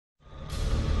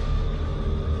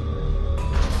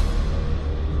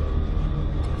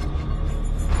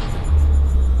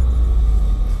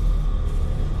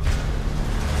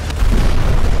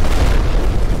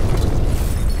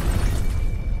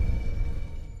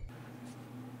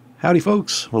Howdy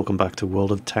folks, welcome back to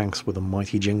World of Tanks with the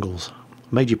mighty jingles.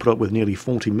 Made you put up with nearly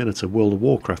 40 minutes of World of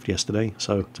Warcraft yesterday,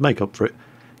 so to make up for it,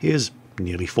 here's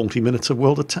nearly 40 minutes of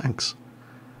World of Tanks.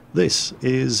 This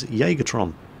is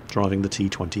Jaegertron, driving the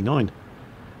T-29,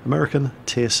 American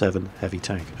Tier 7 heavy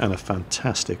tank, and a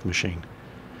fantastic machine.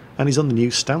 And he's on the new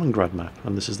Stalingrad map,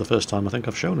 and this is the first time I think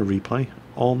I've shown a replay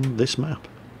on this map.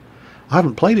 I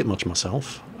haven't played it much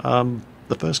myself.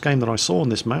 The first game that I saw on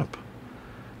this map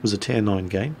was a Tier 9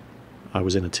 game. I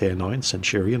was in a Tier 9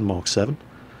 Centurion Mark 7,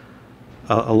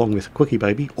 along with Quickie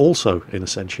Baby, also in a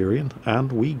Centurion,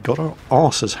 and we got our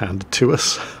arses handed to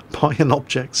us by an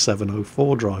Object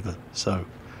 704 driver, so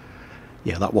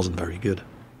yeah, that wasn't very good.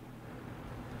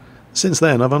 Since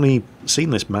then, I've only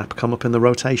seen this map come up in the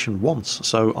rotation once,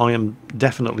 so I am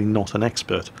definitely not an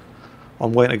expert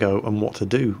on where to go and what to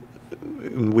do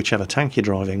in whichever tank you're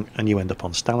driving and you end up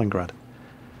on Stalingrad.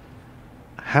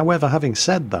 However, having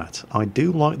said that, I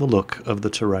do like the look of the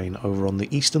terrain over on the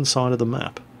eastern side of the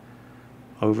map,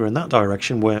 over in that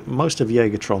direction where most of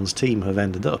Jaegertron's team have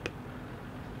ended up,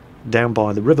 down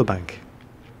by the riverbank.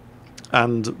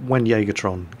 And when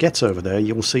Jaegertron gets over there,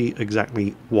 you'll see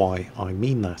exactly why I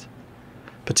mean that.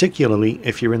 Particularly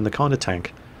if you're in the kind of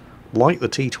tank, like the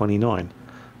T-29,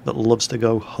 that loves to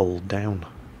go hull down.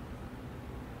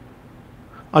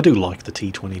 I do like the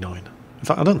T-29. In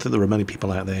fact, I don't think there are many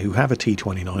people out there who have a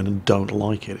T-29 and don't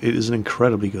like it. It is an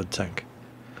incredibly good tank.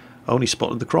 I only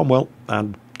spotted the Cromwell,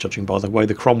 and judging by the way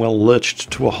the Cromwell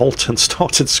lurched to a halt and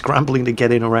started scrambling to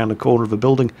get in around the corner of a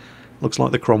building, looks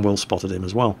like the Cromwell spotted him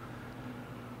as well.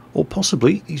 Or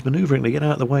possibly he's manoeuvring to get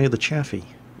out of the way of the Chaffee.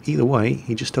 Either way,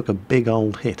 he just took a big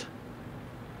old hit.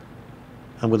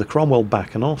 And with the Cromwell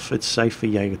backing off, it's safe for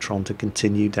Jaegertron to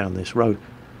continue down this road.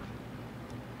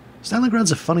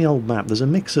 Stalingrad's a funny old map. There's a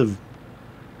mix of...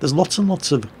 There's lots and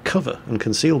lots of cover and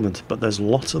concealment, but there's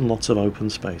lots and lots of open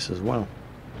space as well.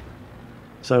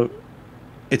 So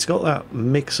it's got that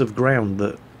mix of ground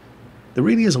that there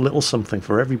really is a little something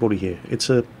for everybody here. It's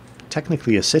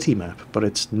technically a city map, but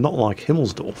it's not like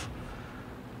Himmelsdorf.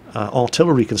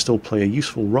 Artillery can still play a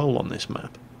useful role on this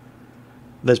map.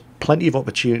 There's plenty of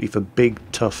opportunity for big,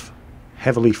 tough,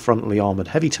 heavily frontally armoured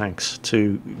heavy tanks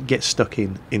to get stuck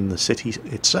in the city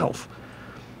itself.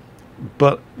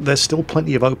 But there's still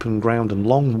plenty of open ground and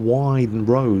long, wide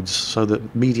roads so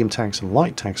that medium tanks and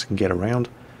light tanks can get around.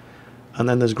 And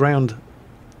then there's ground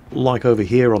like over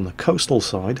here on the coastal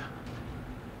side,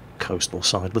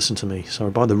 listen to me, so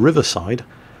by the riverside,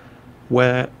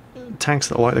 where tanks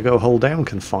that like to go hull down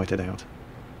can fight it out.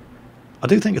 I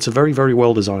do think it's a very, very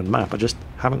well designed map. I just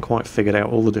haven't quite figured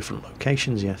out all the different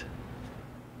locations yet.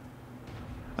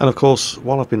 And of course,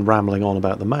 while I've been rambling on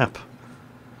about the map,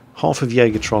 half of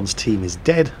Jaegertron's team is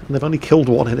dead, and they've only killed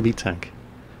one enemy tank.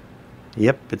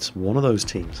 Yep, it's one of those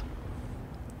teams.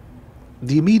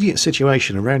 The immediate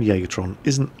situation around Jaegertron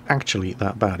isn't actually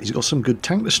that bad. He's got some good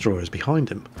tank destroyers behind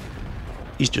him.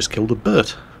 He's just killed a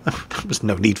Bert. There was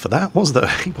no need for that, was there?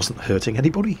 He wasn't hurting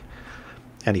anybody.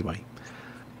 Anyway.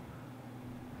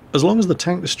 As long as the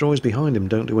tank destroyers behind him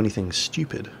don't do anything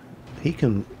stupid, he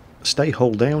can stay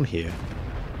hull down here.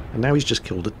 And now he's just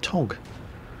killed a Tog.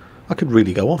 I could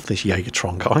really go off this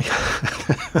Jaegertron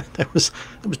guy. there was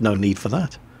no need for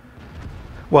that.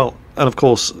 Well, and of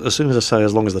course, as soon as I say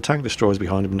as long as the tank destroyers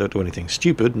behind him don't do anything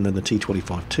stupid, and then the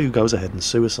T-25-2 goes ahead and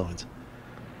suicides.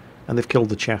 And they've killed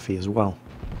the Chaffee as well.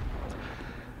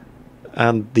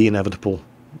 And the inevitable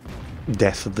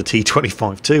death of the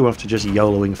T-25-2 after just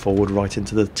YOLOing forward right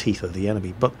into the teeth of the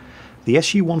enemy. But the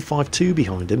Su-152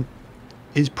 behind him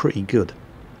is pretty good.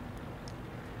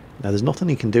 Now, there's nothing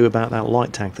he can do about that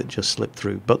light tank that just slipped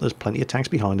through, but there's plenty of tanks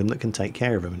behind him that can take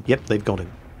care of him. And yep, they've got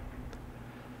him.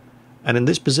 And in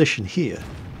this position here,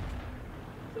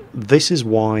 this is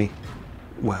why,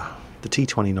 well, the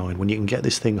T-29, when you can get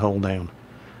this thing hull down.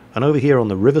 And over here on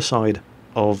the riverside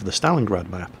of the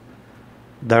Stalingrad map,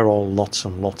 there are lots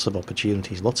and lots of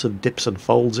opportunities, lots of dips and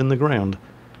folds in the ground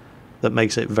that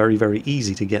makes it very, very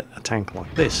easy to get a tank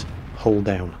like this hull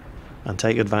down and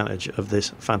take advantage of this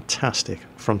fantastic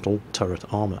frontal turret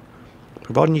armour.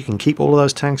 Providing you can keep all of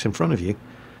those tanks in front of you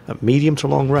at medium to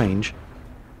long range,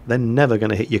 they're never going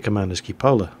to hit your commander's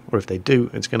cupola, or if they do,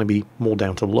 it's going to be more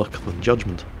down to luck than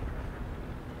judgment.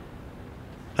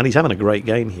 And he's having a great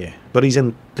game here, but he's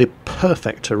in the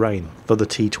perfect terrain for the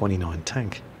T-29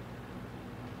 tank.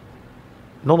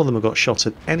 None of them have got shots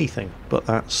at anything but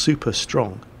that super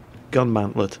strong gun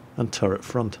mantlet and turret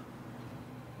front.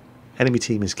 Enemy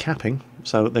team is capping,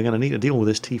 so they're going to need to deal with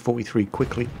this T-43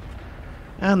 quickly.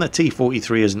 And that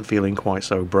T-43 isn't feeling quite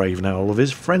so brave now. All of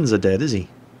his friends are dead, is he?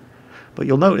 But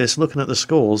you'll notice, looking at the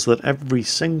scores, that every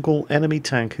single enemy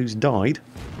tank who's died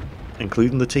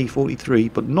including the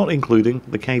T-43, but not including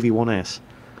the KV-1S,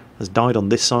 has died on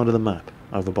this side of the map,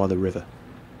 over by the river.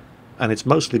 And it's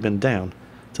mostly been down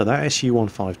to that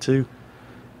Su-152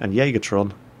 and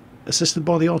Jägertron, assisted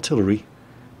by the artillery,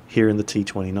 here in the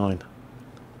T-29.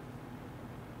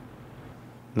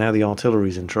 Now the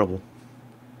artillery's in trouble.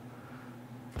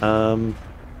 And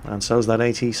so's that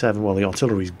AT-7. Well, the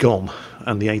artillery's gone,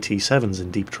 and the AT-7's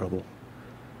in deep trouble.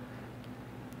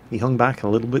 He hung back a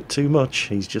little bit too much,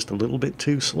 he's just a little bit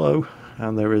too slow,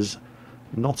 and there is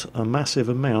not a massive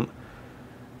amount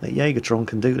that Jägertron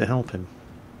can do to help him.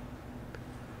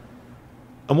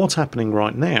 And what's happening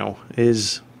right now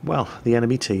is, well, the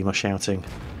enemy team are shouting,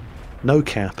 "No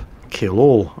cap, kill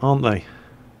all," aren't they?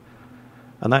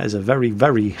 And that is a very,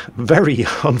 very, very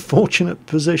unfortunate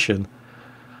position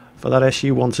for that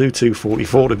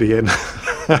Su-122-44 to be in.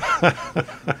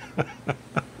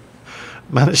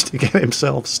 Managed to get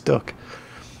himself stuck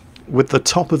with the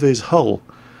top of his hull,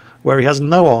 where he has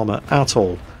no armour at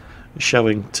all,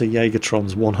 showing to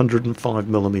Jägertron's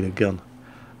 105mm gun.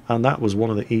 And that was one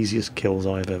of the easiest kills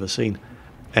I have ever seen.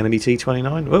 Enemy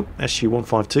T-29, oh,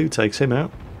 Su-152 takes him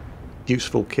out.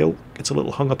 Useful kill, gets a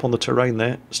little hung up on the terrain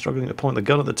there, struggling to point the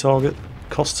gun at the target,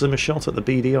 costs him a shot at the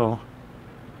BDR.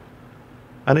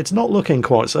 And it's not looking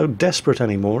quite so desperate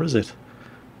anymore, is it?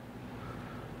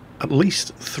 At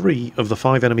least 3 of the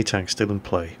 5 enemy tanks still in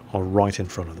play are right in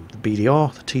front of them. The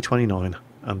BDR, the T-29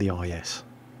 and the IS.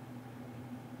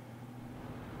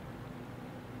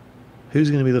 Who's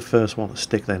going to be the first one to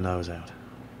stick their nose out?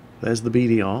 There's the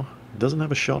BDR. Doesn't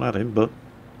have a shot at him, but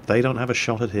they don't have a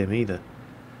shot at him either.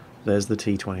 There's the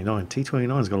T-29.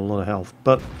 T-29's got a lot of health,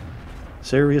 but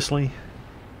seriously?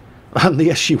 And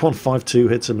the Su-152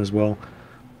 hits him as well.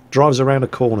 Drives around a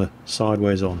corner,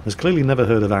 sideways on. Has clearly never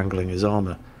heard of angling his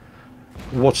armour.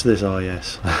 Watch this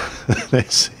IS.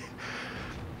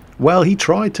 Well, he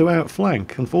tried to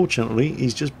outflank. Unfortunately,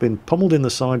 he's just been pummeled in the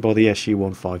side by the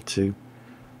Su-152.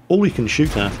 All he can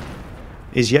shoot at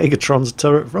is Jägertron's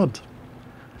turret front.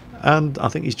 And I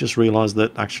think he's just realised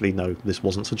that, actually, no, this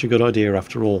wasn't such a good idea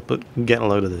after all, but get a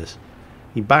load of this.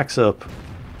 He backs up.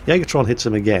 Jägertron hits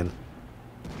him again.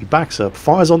 He backs up,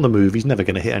 fires on the move. He's never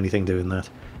going to hit anything doing that.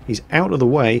 He's out of the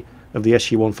way of the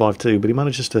Su-152, but he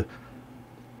manages to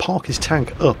park his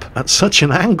tank up at such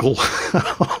an angle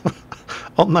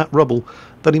on that rubble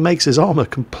that he makes his armour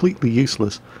completely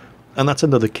useless. And that's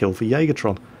another kill for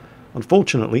Jägertron.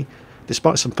 Unfortunately,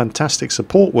 despite some fantastic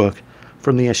support work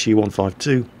from the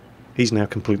Su-152, he's now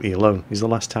completely alone. He's the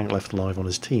last tank left alive on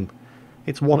his team.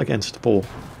 It's 1 against 4.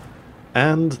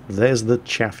 And there's the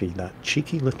Chaffee, that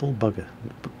cheeky little bugger.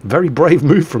 Very brave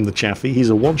move from the Chaffee. He's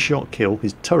a one-shot kill.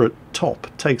 His turret top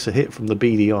takes a hit from the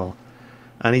BDR.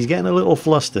 And he's getting a little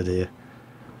flustered here.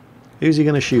 Who's he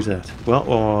going to shoot at? Well,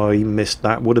 oh, he missed.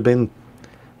 That would have been...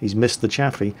 He's missed the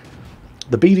Chaffee.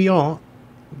 The BDR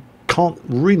can't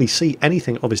really see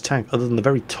anything of his tank other than the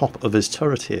very top of his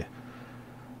turret here.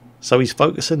 So he's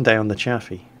focusing down the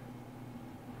Chaffee.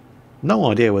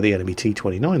 No idea where the enemy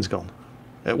T-29's gone.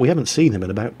 We haven't seen him in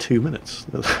about 2 minutes.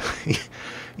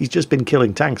 He's just been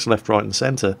killing tanks left, right and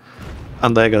centre.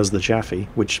 And there goes the Chaffee,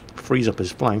 which frees up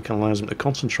his flank and allows him to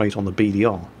concentrate on the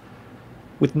BDR.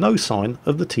 With no sign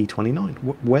of the T-29.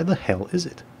 Where the hell is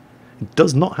it? It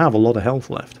does not have a lot of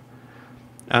health left.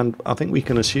 And I think we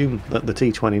can assume that the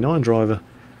T-29 driver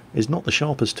is not the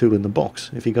sharpest tool in the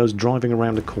box if he goes driving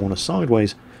around a corner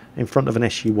sideways in front of an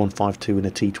Su-152 and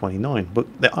a T-29. But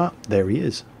there he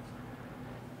is.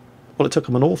 Well, it took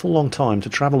him an awful long time to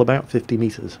travel about 50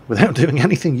 metres without doing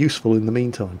anything useful in the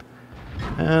meantime.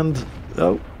 And,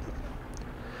 oh,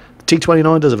 the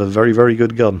T-29 does have a very, very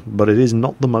good gun, but it is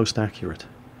not the most accurate.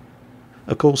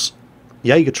 Of course,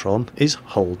 Jägertron is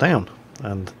hull down,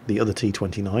 and the other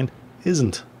T-29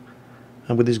 isn't.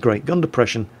 And with his great gun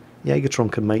depression,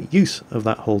 Jägertron can make use of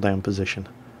that hull down position.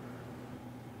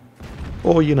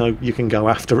 Or, you know, you can go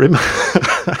after him.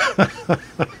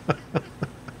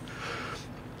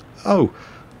 Oh,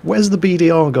 where's the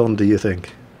BDR gone, do you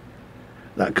think?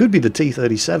 That could be the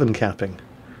T-37 capping.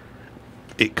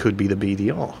 It could be the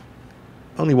BDR.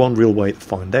 Only one real way to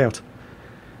find out.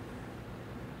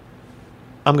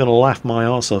 I'm going to laugh my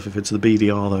arse off if it's the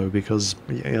BDR though, because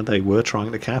yeah, they were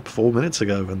trying to cap 4 minutes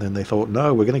ago, and then they thought,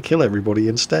 no, we're going to kill everybody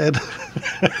instead.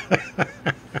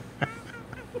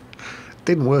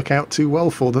 Didn't work out too well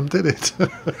for them, did it?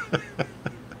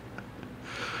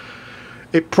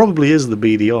 It probably is the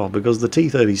BDR, because the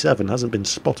T-37 hasn't been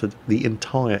spotted the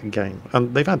entire game.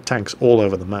 And they've had tanks all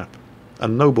over the map,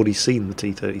 and nobody's seen the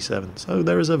T-37. So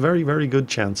there is a very, very good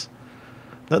chance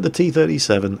that the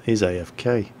T-37 is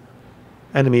AFK.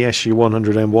 Enemy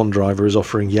SU-100M1 driver is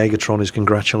offering Jägertron his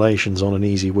congratulations on an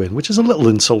easy win, which is a little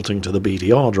insulting to the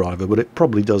BDR driver, but it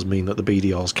probably does mean that the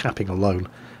BDR's capping alone,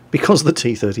 because the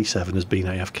T-37 has been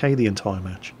AFK the entire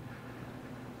match.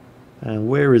 And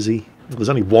where is he? Well, there's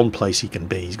only one place he can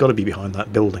be. He's got to be behind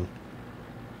that building.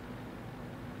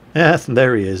 Yeah,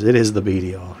 there he is. It is the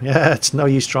BDR. Yeah, it's no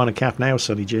use trying to cap now,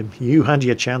 Sonny Jim. You had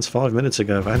your chance 5 minutes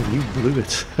ago, and you blew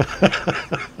it.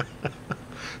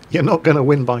 You're not going to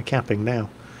win by capping now.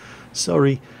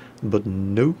 Sorry, but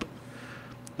nope.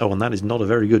 Oh, and that is not a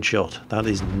very good shot. That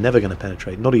is never going to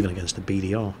penetrate, not even against a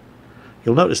BDR.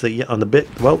 You'll notice that on the the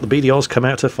BDR's come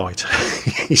out to fight.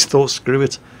 He's thought, screw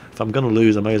it. If I'm going to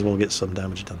lose, I may as well get some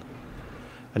damage done.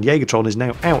 And Jägertron is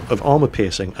now out of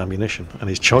armour-piercing ammunition, and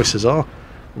his choices are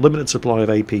limited supply of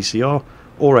APCR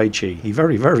or HE. He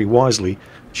very, very wisely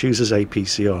chooses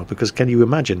APCR, because can you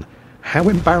imagine how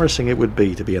embarrassing it would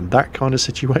be to be in that kind of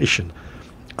situation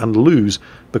and lose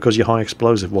because your high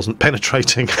explosive wasn't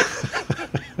penetrating?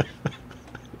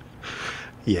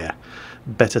 Yeah,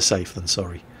 better safe than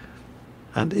sorry.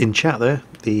 And in chat there,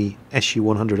 the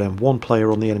SU-100M1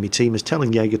 player on the enemy team is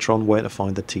telling Jägertron where to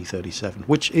find the T-37,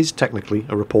 which is technically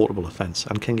a reportable offence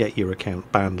and can get your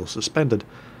account banned or suspended.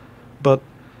 But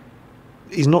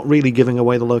he's not really giving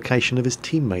away the location of his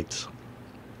teammates,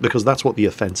 because that's what the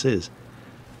offence is.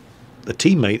 The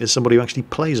teammate is somebody who actually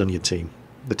plays on your team.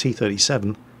 The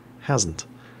T-37 hasn't.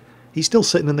 He's still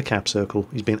sitting in the cap circle.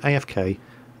 He's been AFK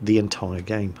the entire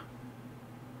game.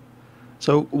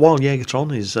 So while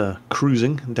Jägertron is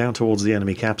cruising down towards the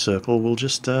enemy cap circle, we'll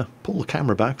just pull the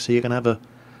camera back so you can have a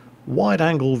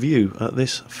wide-angle view at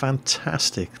this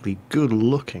fantastically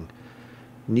good-looking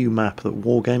new map that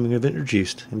Wargaming have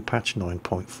introduced in patch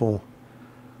 9.4.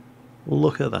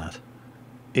 Look at that.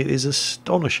 It is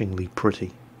astonishingly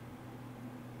pretty.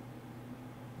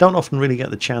 Don't often really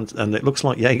get the chance, and it looks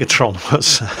like Jägertron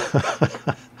was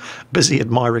busy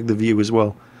admiring the view as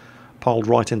well, piled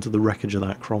right into the wreckage of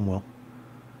that Cromwell.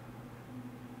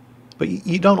 But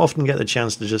you don't often get the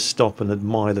chance to just stop and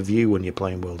admire the view when you're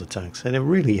playing World of Tanks, and it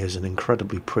really is an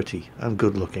incredibly pretty and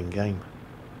good-looking game.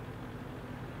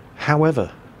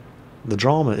 However, the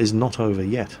drama is not over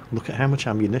yet. Look at how much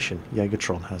ammunition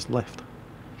Jägertron has left.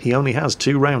 He only has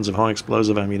 2 rounds of high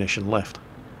explosive ammunition left.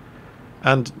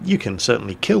 And you can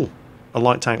certainly kill a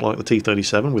light tank like the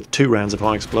T-37 with 2 rounds of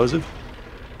high explosive,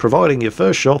 providing your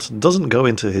first shot doesn't go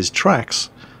into his tracks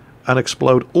and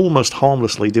explode almost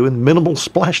harmlessly, doing minimal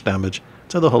splash damage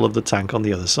to the hull of the tank on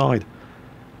the other side.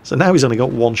 So now he's only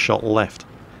got 1 shot left.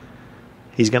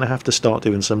 He's going to have to start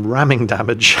doing some ramming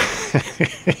damage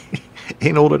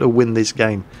in order to win this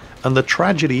game. And the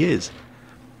tragedy is,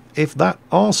 if that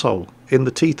arsehole in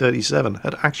the T-37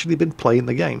 had actually been playing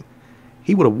the game,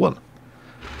 he would have won.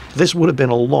 This would have been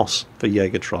a loss for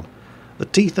Jägertron. The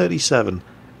T-37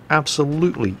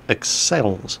 absolutely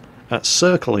excels at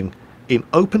circling in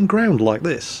open ground like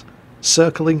this,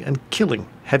 circling and killing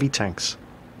heavy tanks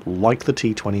like the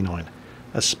T-29,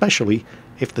 especially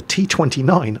if the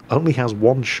T-29 only has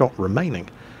 1 shot remaining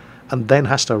and then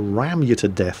has to ram you to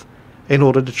death in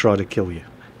order to try to kill you.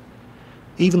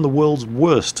 Even the world's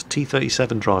worst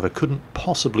T-37 driver couldn't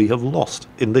possibly have lost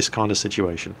in this kind of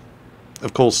situation.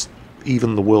 Of course,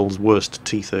 even the world's worst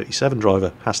T-37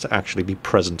 driver has to actually be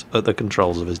present at the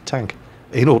controls of his tank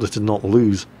in order to not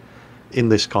lose in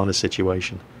this kind of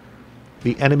situation.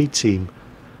 The enemy team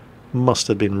must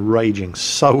have been raging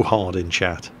so hard in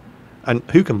chat, and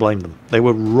who can blame them? They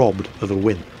were robbed of a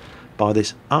win by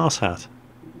this arsehat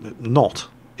not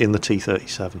in the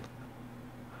T-37.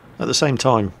 At the same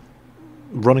time,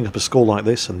 running up a score like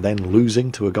this and then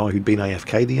losing to a guy who'd been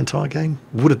AFK the entire game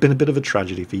would have been a bit of a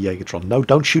tragedy for Jägertron. No,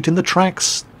 don't shoot in the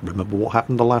tracks. Remember what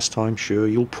happened the last time? Sure,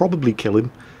 you'll probably kill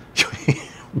him.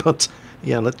 But,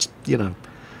 yeah, let's,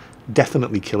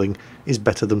 definitely killing is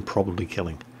better than probably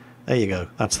killing. There you go,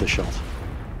 that's the shot.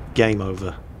 Game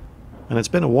over. And it's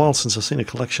been a while since I've seen a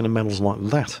collection of medals like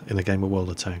that in a game of World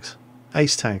of Tanks.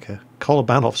 Ace Tanker,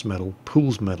 Kolobanov's medal,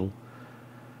 Pool's medal,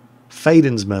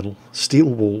 Fadin's medal, Steel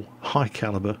Wall, High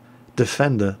Caliber,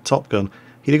 Defender, Top Gun.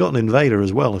 He'd have got an Invader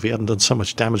as well if he hadn't done so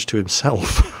much damage to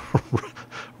himself,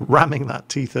 ramming that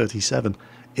T-37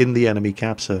 in the enemy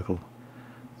cap circle.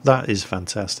 That is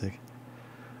fantastic.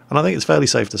 And I think it's fairly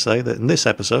safe to say that in this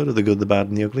episode of The Good, the Bad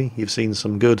and the Ugly, you've seen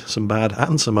some good, some bad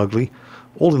and some ugly,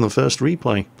 all in the first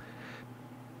replay.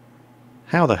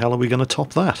 How the hell are we going to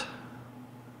top that?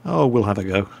 Oh, we'll have a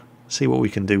go. See what we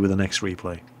can do with the next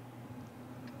replay.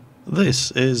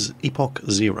 This is Epoch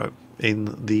 0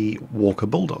 in the Walker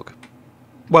Bulldog.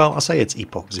 Well, I say it's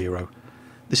Epoch 0.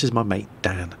 This is my mate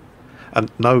Dan.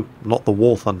 And no, not the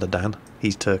War Thunder Dan.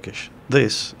 He's Turkish.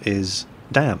 This is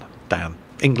Dan. Dan.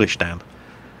 English Dan.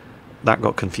 That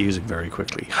got confusing very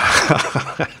quickly.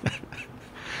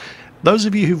 Those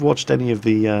of you who've watched any of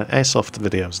the Airsoft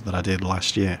videos that I did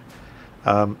last year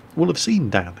will have seen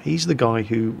Dan. He's the guy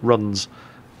who runs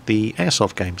the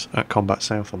Airsoft games at Combat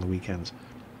South on the weekends.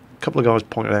 A couple of guys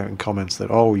pointed out in comments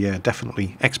that, oh yeah,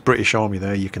 definitely ex-British Army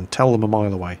there, you can tell them a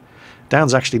mile away.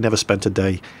 Dan's actually never spent a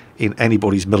day in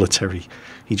anybody's military.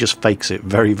 He just fakes it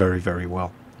very, very, very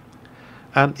well.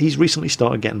 And he's recently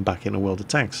started getting back in a World of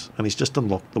Tanks, and he's just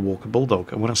unlocked the Walker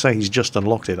Bulldog. And when I say he's just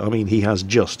unlocked it, I mean he has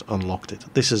just unlocked it.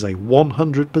 This is a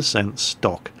 100%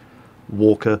 stock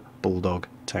Walker Bulldog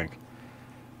tank.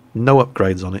 No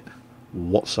upgrades on it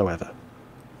whatsoever.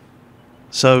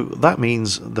 So that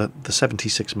means that the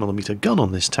 76mm gun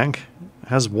on this tank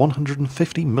has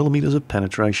 150mm of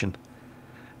penetration.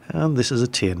 And this is a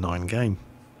tier 9 game.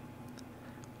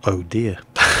 Oh dear.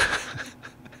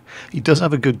 He does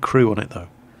have a good crew on it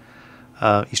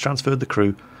though. He's transferred the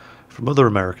crew from other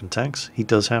American tanks. He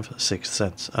does have Sixth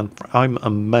Sense, and I'm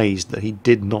amazed that he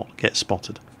did not get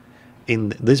spotted.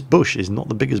 This bush is not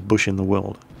the biggest bush in the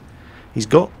world. He's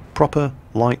got proper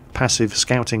light passive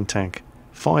scouting tank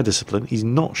fire discipline. He's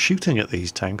not shooting at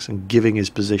these tanks and giving his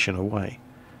position away.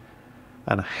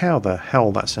 And how the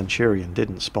hell that Centurion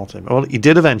didn't spot him? Well, he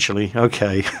did eventually.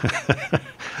 Okay.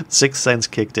 Sixth Sense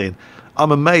kicked in.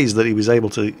 I'm amazed that he was able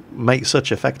to make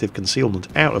such effective concealment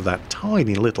out of that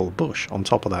tiny little bush on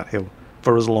top of that hill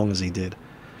for as long as he did.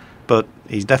 But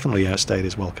he's definitely outstayed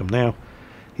his welcome now.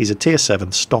 He's a tier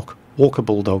 7 stock Walker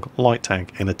Bulldog light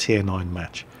tank in a tier 9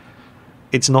 match.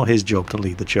 It's not his job to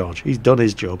lead the charge. He's done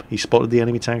his job. He spotted the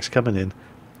enemy tanks coming in.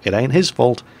 It ain't his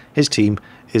fault. His team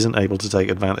isn't able to take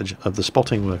advantage of the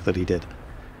spotting work that he did.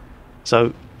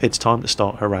 So it's time to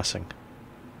start harassing,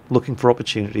 looking for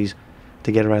opportunities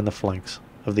to get around the flanks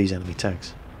of these enemy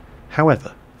tanks.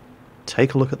 However,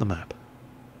 take a look at the map.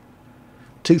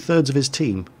 2/3 of his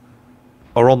team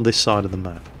are on this side of the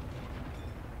map.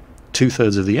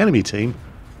 2/3 of the enemy team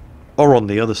are on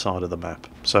the other side of the map.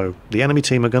 So the enemy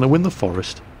team are going to win the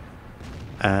forest,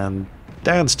 and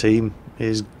Dan's team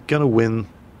is going to win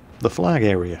the flag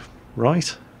area,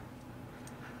 right?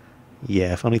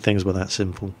 Yeah, funny things were that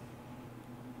simple.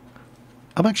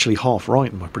 I'm actually half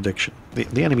right in my prediction.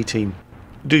 The enemy team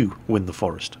do win the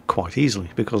forest quite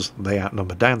easily because they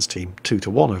outnumber Dan's team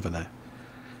 2-1 over there.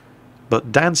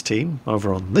 But Dan's team,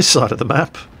 over on this side of the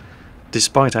map,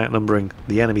 despite outnumbering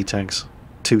the enemy tanks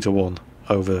 2-1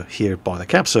 over here by the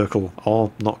cap circle,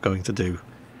 are not going to do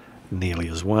nearly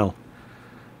as well.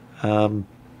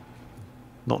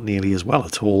 Not nearly as well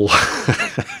at all.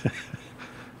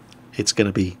 It's going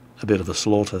to be a bit of a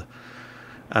slaughter,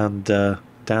 and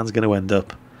Dan's going to end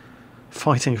up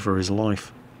fighting for his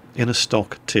life in a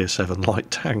stock tier 7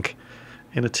 light tank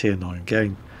in a tier 9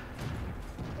 game.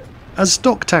 As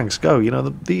stock tanks go, you know,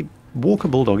 the Walker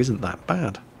Bulldog isn't that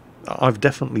bad. I've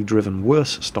definitely driven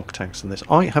worse stock tanks than this.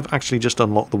 I have actually just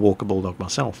unlocked the Walker Bulldog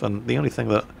myself, and the only thing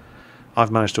that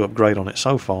I've managed to upgrade on it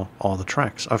so far are the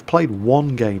tracks. I've played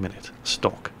one game in it,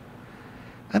 stock,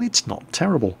 and it's not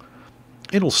terrible.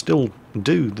 It'll still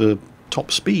do the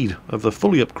top speed of the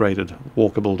fully upgraded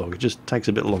Walker Bulldog. It just takes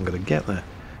a bit longer to get there.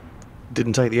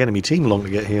 Didn't take the enemy team long to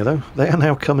get here though. They are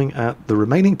now coming at the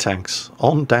remaining tanks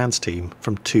on Dan's team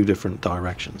from 2 different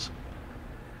directions.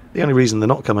 The only reason they're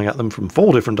not coming at them from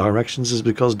 4 different directions is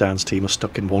because Dan's team are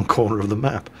stuck in one corner of the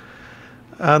map.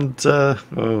 And,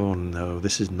 oh no,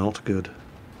 this is not good.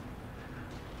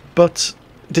 But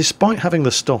despite having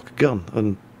the stock gun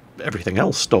and everything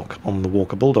else stock on the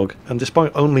Walker Bulldog, and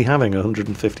despite only having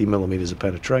 150mm of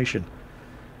penetration,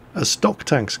 as stock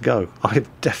tanks go, I've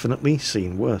definitely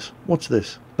seen worse. What's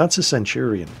this? That's a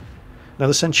Centurion. Now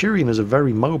the Centurion is a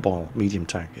very mobile medium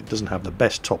tank. It doesn't have the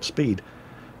best top speed,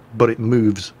 but it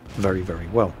moves very, very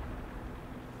well.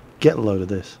 Get a load of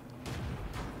this.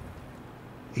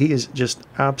 He is just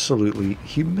absolutely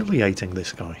humiliating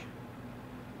this guy.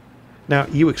 Now,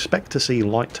 you expect to see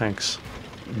light tanks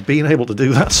being able to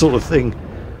do that sort of thing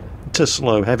to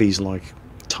slow heavies like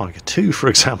Tiger II, for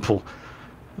example,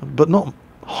 but not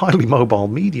highly mobile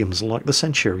mediums like the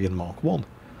Centurion Mark 1.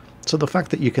 So the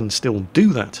fact that you can still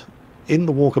do that in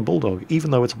the Walker Bulldog,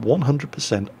 even though it's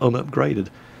 100% unupgraded,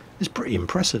 is pretty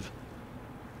impressive.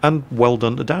 And well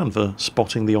done to Dan for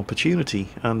spotting the opportunity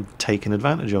and taking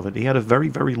advantage of it. He had a very,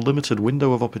 very limited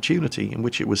window of opportunity in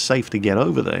which it was safe to get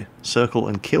over there, circle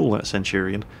and kill that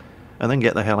Centurion, and then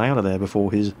get the hell out of there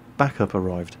before his backup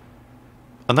arrived.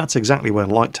 And that's exactly where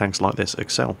light tanks like this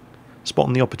excel,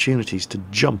 spotting the opportunities to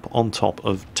jump on top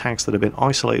of tanks that have been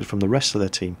isolated from the rest of their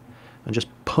team and just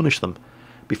punish them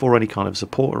before any kind of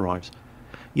support arrives.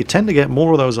 You tend to get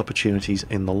more of those opportunities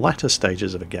in the latter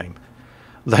stages of a game,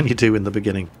 than you do in the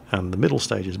beginning and the middle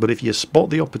stages. But if you spot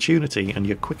the opportunity and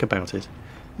you're quick about it,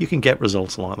 you can get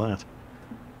results like that.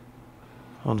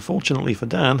 Unfortunately for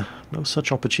Dan, no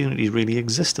such opportunities really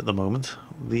exist at the moment.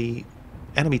 The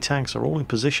enemy tanks are all in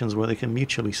positions where they can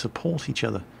mutually support each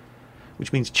other,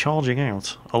 which means charging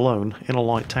out alone in a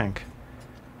light tank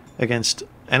against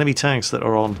enemy tanks that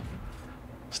are on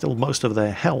still most of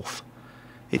their health.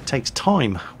 It takes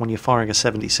time when you're firing a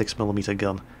 76mm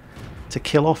gun to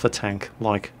kill off a tank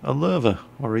like a Lerva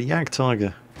or a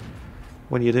Jagdtiger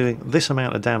when you're doing this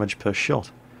amount of damage per shot.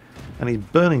 And he's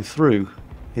burning through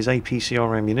his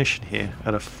APCR ammunition here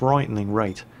at a frightening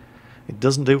rate. It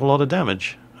doesn't do a lot of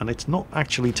damage, and it's not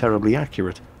actually terribly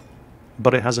accurate,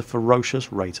 but it has a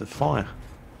ferocious rate of fire.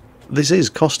 This is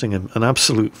costing him an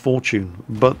absolute fortune,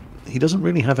 but he doesn't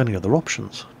really have any other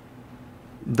options.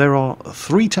 There are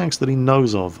 3 tanks that he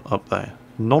knows of up there.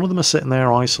 None of them are sitting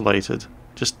there isolated,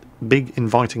 just big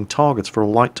inviting targets for a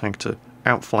light tank to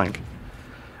outflank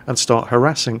and start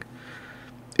harassing.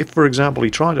 If, for example, he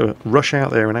tried to rush out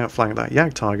there and outflank that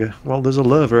Jagdtiger, well, there's a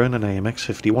Lerva and an AMX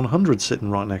 5100 sitting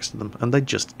right next to them, and they'd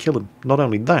just kill him. Not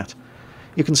only that,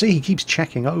 you can see he keeps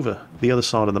checking over the other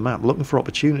side of the map, looking for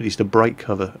opportunities to break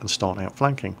cover and start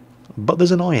outflanking. But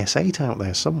there's an IS-8 out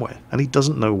there somewhere, and he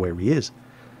doesn't know where he is.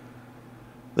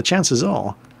 The chances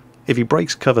are, if he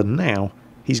breaks cover now,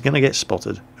 he's going to get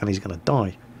spotted, and he's going to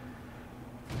die.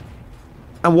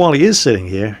 And while he is sitting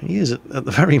here, he is at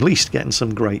the very least getting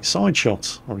some great side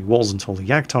shots. Or he was until the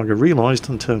Jagdtiger realised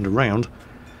and turned around.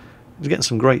 He was getting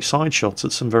some great side shots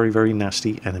at some very, very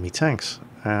nasty enemy tanks.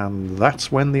 And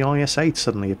that's when the IS-8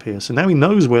 suddenly appears. So now he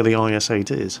knows where the IS-8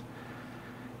 is.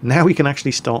 Now he can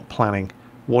actually start planning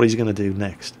what he's going to do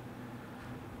next.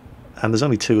 And there's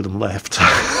only 2 of them left.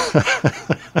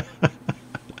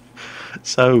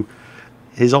 So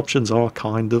his options are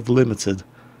kind of limited.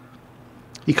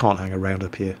 He can't hang around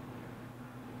up here.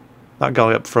 That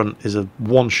guy up front is a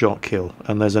one-shot kill,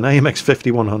 and there's an AMX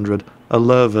 5100, a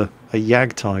Lerva, a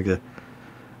Jagdtiger,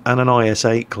 and an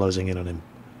IS-8 closing in on him.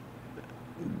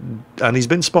 And he's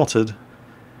been spotted.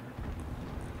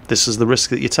 This is the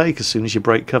risk that you take as soon as you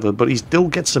break cover, but he still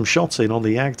gets some shots in on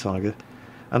the Jagdtiger.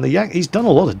 And he's done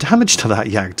a lot of damage to that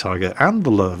Jagdtiger and the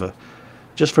Lerva,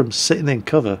 just from sitting in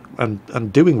cover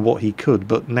and doing what he could,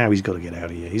 but now he's got to get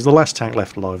out of here. He's the last tank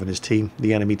left alive, and his team,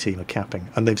 the enemy team, are capping.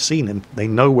 And they've seen him. They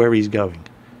know where he's going.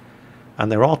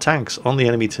 And there are tanks on the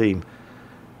enemy team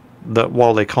that,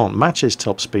 while they can't match his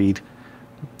top speed,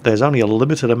 there's only a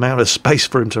limited amount of space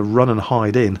for him to run and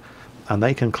hide in, and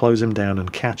they can close him down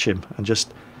and catch him and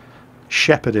just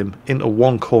shepherd him into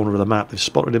one corner of the map. They've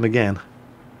spotted him again.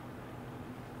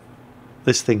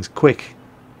 This thing's quick.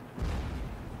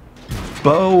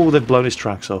 Oh, they've blown his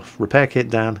tracks off. Repair kit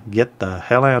down. Get the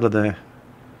hell out of there.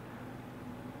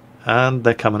 And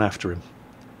they're coming after him.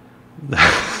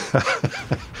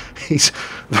 He's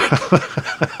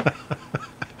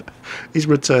he's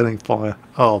returning fire.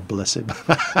 Oh, bless him.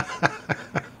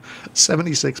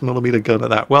 76mm gun at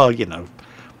that. Well, you know,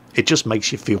 it just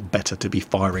makes you feel better to be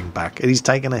firing back. And he's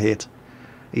taking a hit.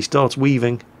 He starts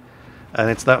weaving. And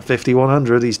it's that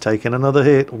 5100. He's taken another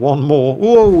hit. One more.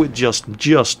 Whoa, it just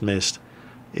missed.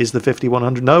 Is the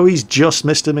 5100? No, he's just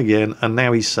missed him again. And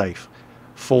now he's safe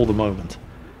for the moment.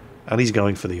 And he's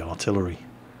going for the artillery.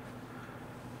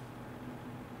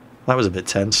 That was a bit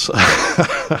tense.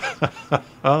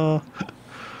 But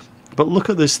look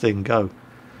at this thing go.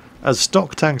 As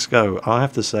stock tanks go, I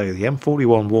have to say the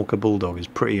M41 Walker Bulldog is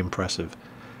pretty impressive.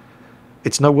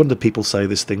 It's no wonder people say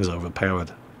this thing's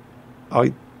overpowered.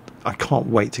 I can't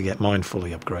wait to get mine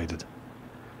fully upgraded.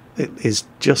 It is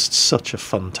just such a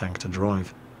fun tank to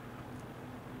drive.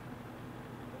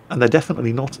 And they're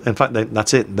definitely not... In fact,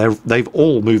 that's it. They've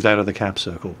all moved out of the cap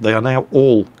circle. They are now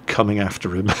all coming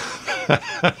after him.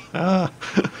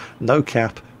 No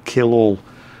cap, kill all.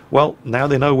 Well, now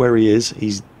they know where he is.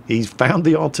 He's found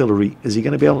the artillery. Is he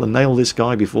going to be able to nail this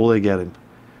guy before they get him?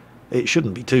 It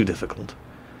shouldn't be too difficult.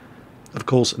 Of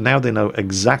course, now they know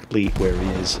exactly where he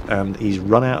is, and he's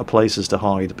run out of places to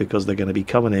hide because they're going to be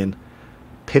coming in,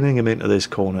 pinning him into this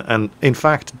corner. And in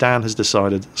fact, Dan has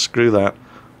decided, screw that,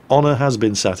 honour has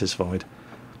been satisfied.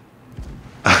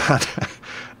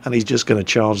 And he's just going to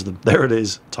charge them. There it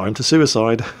is, time to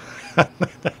suicide.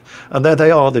 And there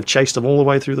they are, they've chased him all the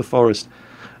way through the forest.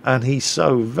 And he's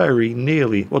so very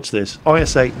nearly, what's this?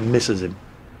 IS-8 misses him.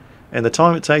 In the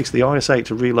time it takes the IS-8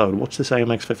 to reload, watch this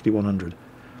AMX 5100.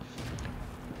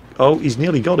 Oh, he's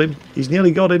nearly got him. He's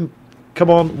nearly got him. Come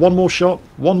on, one more shot.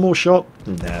 One more shot.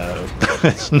 No,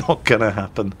 it's not going to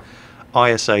happen.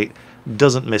 IS-8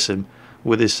 doesn't miss him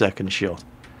with his second shot.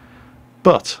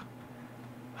 But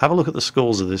have a look at the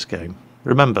scores of this game.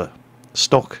 Remember,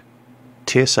 stock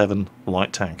tier 7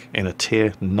 light tank in a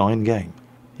tier 9 game.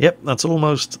 Yep, that's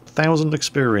almost 1,000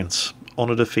 experience on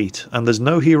a defeat, and there's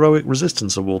no heroic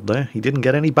resistance award there. He didn't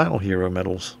get any battle hero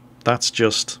medals. That's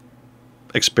just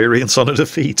experience on a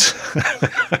defeat.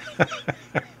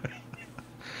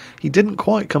 He didn't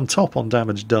quite come top on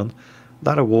damage done.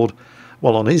 That award,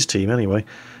 well, on his team anyway,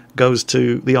 goes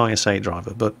to the IS-8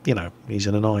 driver, but, you know, he's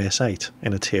in an IS-8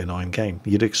 in a tier 9 game.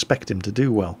 You'd expect him to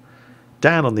do well.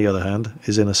 Dan, on the other hand,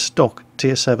 is in a stock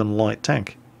tier 7 light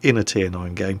tank in a tier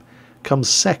 9 game, comes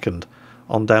second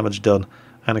on damage done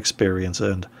and experience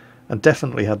earned, and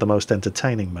definitely had the most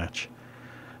entertaining match.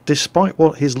 Despite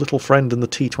what his little friend in the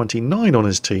T-29 on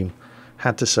his team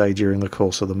had to say during the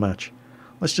course of the match.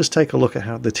 Let's just take a look at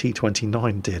how the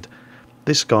T-29 did.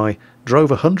 This guy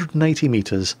drove 180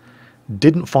 metres,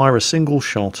 didn't fire a single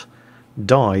shot,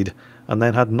 died, and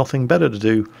then had nothing better to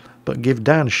do but give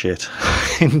Dan shit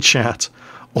in chat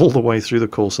all the way through the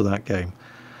course of that game.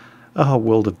 Ah,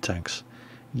 World of Tanks.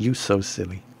 You so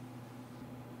silly.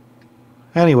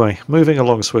 Anyway, moving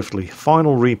along swiftly,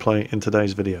 final replay in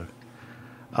today's video.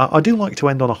 I do like to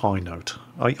end on a high note.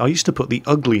 I used to put the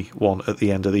ugly one at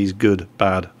the end of these good,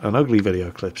 bad and ugly video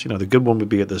clips. You know, the good one would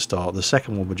be at the start, the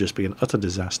second one would just be an utter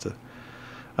disaster,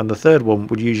 and the third one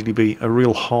would usually be a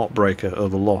real heartbreaker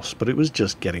of a loss, but it was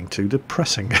just getting too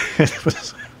depressing.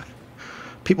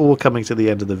 People were coming to the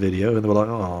end of the video and they were like,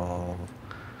 oh,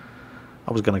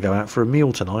 I was going to go out for a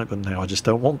meal tonight, but now I just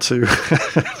don't want to. You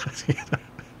know?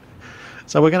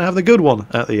 So we're going to have the good one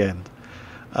at the end.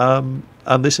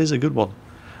 And this is a good one.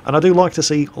 And I do like to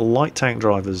see light tank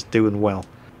drivers doing well.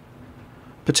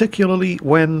 Particularly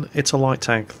when it's a light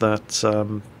tank that,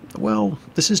 well,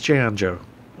 this is Jianzhou,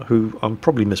 who I'm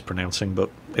probably mispronouncing,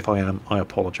 but if I am, I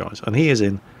apologise. And he is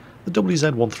in the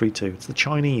WZ-132. It's the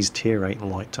Chinese Tier 8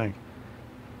 light tank.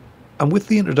 And with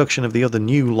the introduction of the other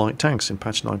new light tanks in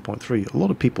patch 9.3, a lot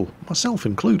of people, myself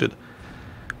included,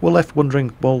 were left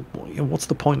wondering, well, what's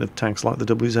the point of tanks like the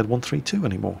WZ-132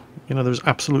 anymore? You know, there's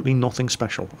absolutely nothing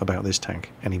special about this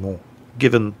tank anymore,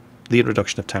 given the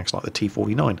introduction of tanks like the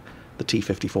T-49, the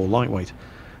T-54 lightweight,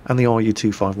 and the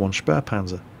RU-251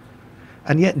 Sperrpanzer.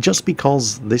 And yet, just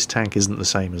because this tank isn't the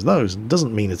same as those,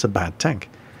 doesn't mean it's a bad tank.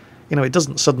 You know, it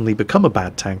doesn't suddenly become a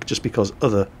bad tank just because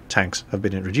other tanks have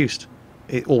been introduced.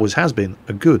 It always has been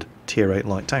a good Tier 8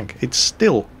 light tank. It's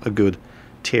still a good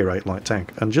Tier 8 light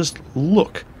tank. And just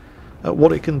look at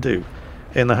what it can do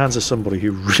in the hands of somebody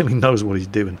who really knows what he's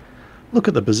doing. Look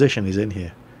at the position he's in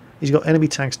here. He's got enemy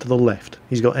tanks to the left.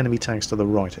 He's got enemy tanks to the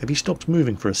right. If he stops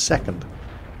moving for a second,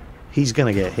 he's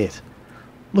going to get hit.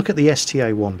 Look at the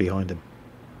STA-1 behind him.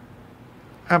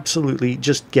 Absolutely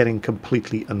just getting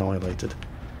completely annihilated.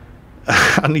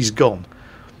 And he's gone.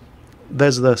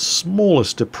 There's the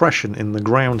smallest depression in the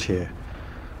ground here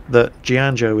that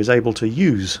Jianzhou is able to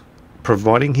use,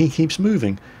 providing he keeps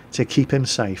moving, to keep him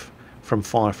safe from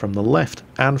fire from the left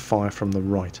and fire from the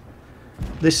right.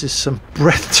 This is some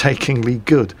breathtakingly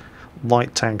good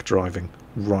light tank driving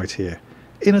right here,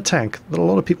 in a tank that a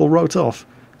lot of people wrote off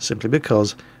simply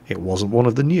because it wasn't one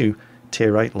of the new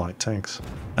Tier 8 light tanks.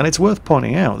 And it's worth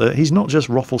pointing out that he's not just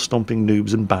ruffle-stomping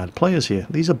noobs and bad players here.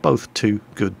 These are both two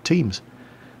good teams.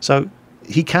 So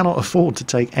he cannot afford to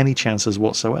take any chances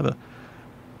whatsoever.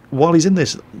 While he's in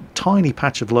this tiny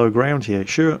patch of low ground here,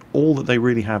 sure, all that they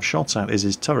really have shots at is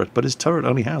his turret, but his turret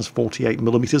only has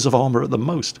 48mm of armour at the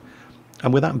most.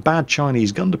 And with that bad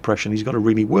Chinese gun depression, he's got to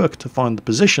really work to find the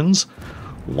positions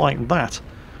like that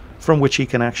from which he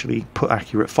can actually put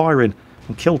accurate fire in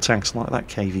and kill tanks like that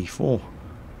KV-4.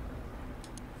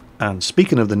 And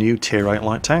speaking of the new Tier 8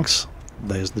 light tanks,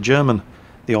 there's the German,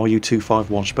 the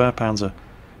RU-251 Sperrpanzer,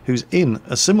 who's in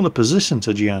a similar position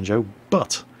to Jianzhou,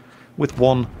 but with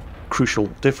one crucial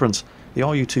difference. The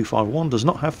RU-251 does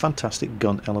not have fantastic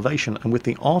gun elevation, and with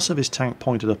the arse of his tank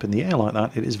pointed up in the air like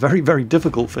that, it is very, very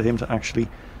difficult for him to actually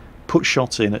put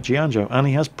shots in at Jianzhou, and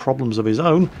he has problems of his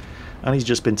own, and he's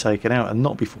just been taken out, and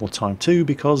not before time too,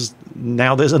 because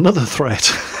now there's another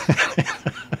threat.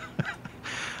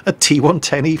 A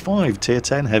T-110E5 Tier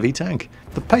 10 heavy tank.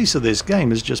 The pace of this game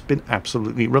has just been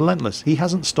absolutely relentless. He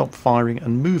hasn't stopped firing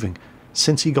and moving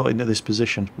since he got into this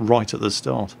position right at the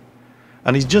start.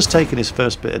 And he's just taken his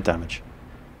first bit of damage.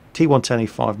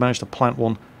 T-110E5 managed to plant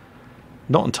one.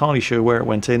 Not entirely sure where it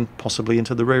went in. Possibly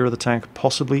into the rear of the tank.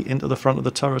 Possibly into the front of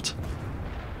the turret.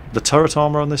 The turret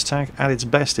armour on this tank at its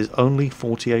best is only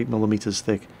 48mm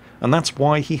thick. And that's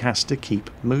why he has to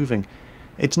keep moving.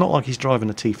 It's not like he's driving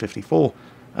a T-54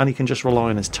 and he can just rely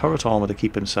on his turret armour to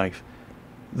keep him safe.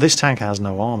 This tank has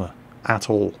no armour at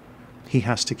all. He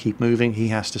has to keep moving. He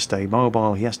has to stay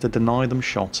mobile. He has to deny them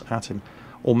shots at him,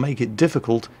 or make it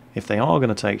difficult if they are going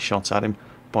to take shots at him,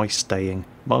 by staying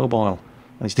mobile.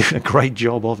 And he's doing a great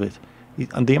job of it.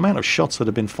 And the amount of shots that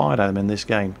have been fired at him in this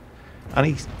game, and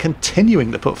he's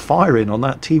continuing to put fire in on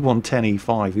that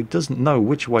T110E5, who doesn't know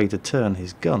which way to turn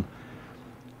his gun.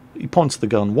 He points the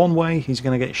gun one way, he's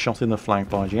going to get shot in the flank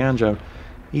by Gianjo.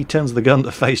 He turns the gun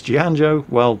to face Gianjo,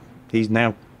 well, he's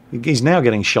now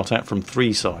getting shot at from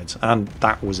 3 sides, and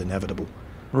that was inevitable.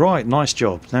 Right, nice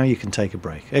job, now you can take a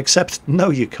break. Except, no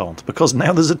you can't, because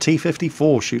now there's a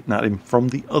T-54 shooting at him from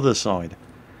the other side.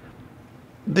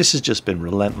 This has just been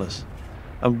relentless.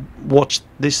 And watch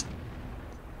this.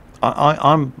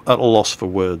 I'm at a loss for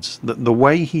words. The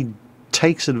way he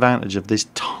takes advantage of this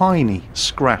tiny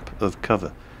scrap of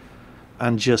cover,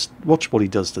 and just watch what he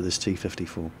does to this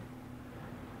T-54.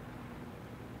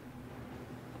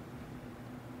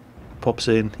 Pops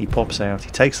in, he pops out,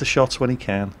 he takes the shots when he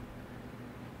can.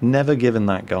 Never given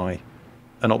that guy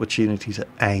an opportunity to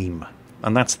aim.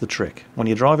 And that's the trick. When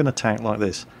you're driving a tank like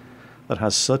this that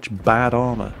has such bad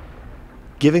armour,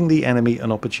 giving the enemy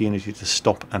an opportunity to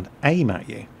stop and aim at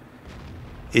you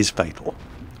is fatal.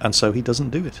 And so he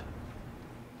doesn't do it.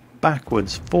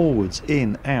 Backwards, forwards,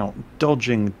 in, out,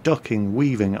 dodging, ducking,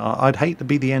 weaving. I'd hate to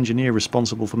be the engineer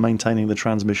responsible for maintaining the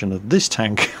transmission of this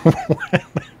tank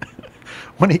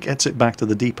when he gets it back to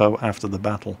the depot after the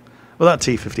battle. Well, that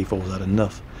T-54's had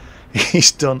enough.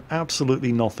 He's done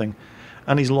absolutely nothing,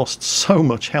 and he's lost so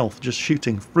much health just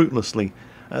shooting fruitlessly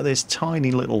at this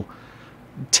tiny little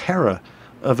terror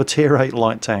of a Tier 8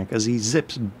 light tank as he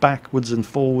zips backwards and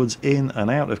forwards, in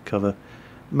and out of cover,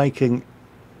 making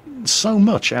so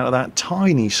much out of that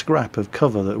tiny scrap of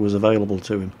cover that was available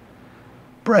to him.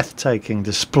 Breathtaking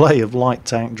display of light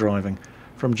tank driving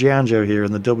from Gianjo here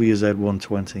in the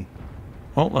WZ-120.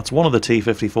 Well, that's one of the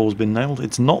T-54's been nailed.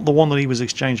 It's not the one that he was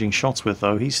exchanging shots with,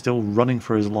 though. He's still running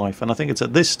for his life. And I think it's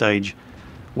at this stage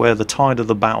where the tide of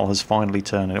the battle has finally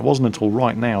turned. And it wasn't until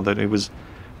right now that it was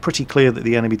pretty clear that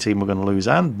the enemy team were going to lose.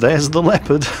 And there's the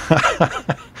Leopard.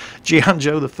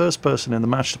 Gianjo, the first person in the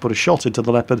match to put a shot into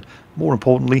the Leopard. More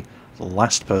importantly, the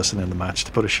last person in the match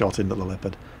to put a shot into the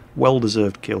Leopard.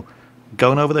 Well-deserved kill.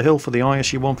 Going over the hill for the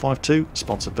ISU-152,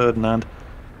 spots a Ferdinand.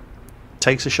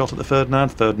 Takes a shot at the Ferdinand.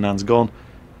 Ferdinand's gone.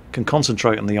 Can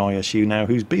concentrate on the ISU now,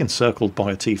 who's being circled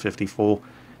by a T-54.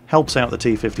 Helps out the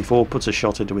T-54, puts a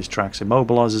shot into his tracks,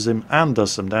 immobilises him, and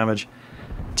does some damage.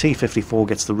 T-54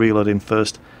 gets the reload in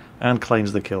first and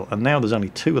claims the kill. And now there's only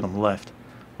 2 of them left.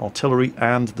 Artillery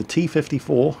and the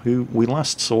T-54, who we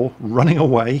last saw running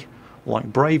away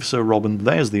like brave Sir Robin.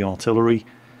 There's the artillery.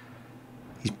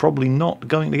 He's probably not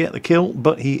going to get the kill,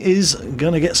 but he is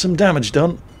going to get some damage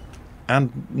done.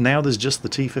 And now there's just the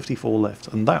T-54 left,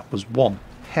 and that was one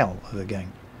hell of a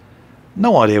game.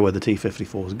 No idea where the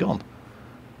T-54's gone.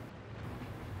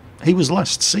 He was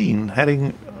last seen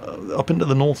heading up into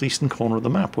the northeastern corner of the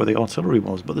map where the artillery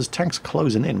was, but there's tanks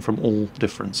closing in from all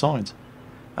different sides.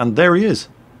 And there he is.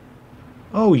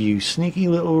 Oh, you sneaky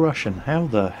little Russian. How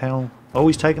the hell? Oh,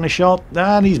 he's taking a shot,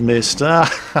 and he's missed.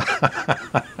 Not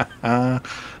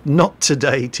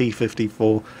today,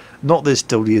 T-54. Not this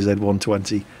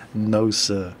WZ-120. No,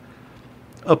 sir.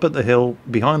 Up at the hill,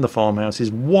 behind the farmhouse,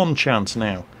 his one chance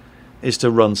now is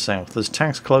to run south. There's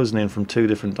tanks closing in from 2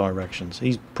 different directions.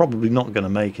 He's probably not going to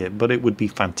make it, but it would be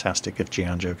fantastic if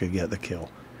Gianjo could get the kill.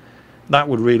 That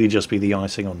would really just be the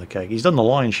icing on the cake. He's done the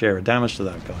lion's share of damage to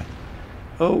that guy.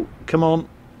 Oh, come on.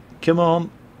 Come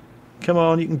on. Come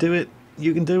on, you can do it.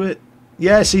 You can do it.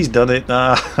 Yes, he's done it.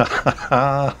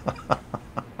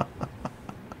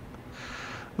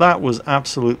 That was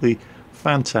absolutely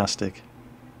fantastic.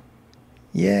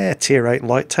 Yeah, Tier 8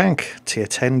 light tank, Tier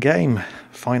 10 game,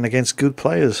 fighting against good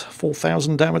players,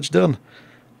 4,000 damage done,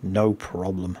 no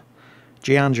problem.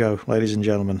 Gianjo, ladies and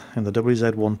gentlemen, in the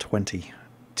WZ-120,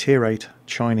 Tier 8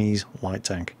 Chinese light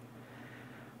tank.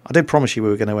 I did promise you we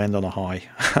were going to end on a high,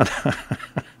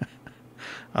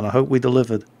 and I hope we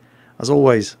delivered. As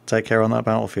always, take care on that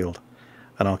battlefield,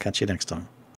 and I'll catch you next time.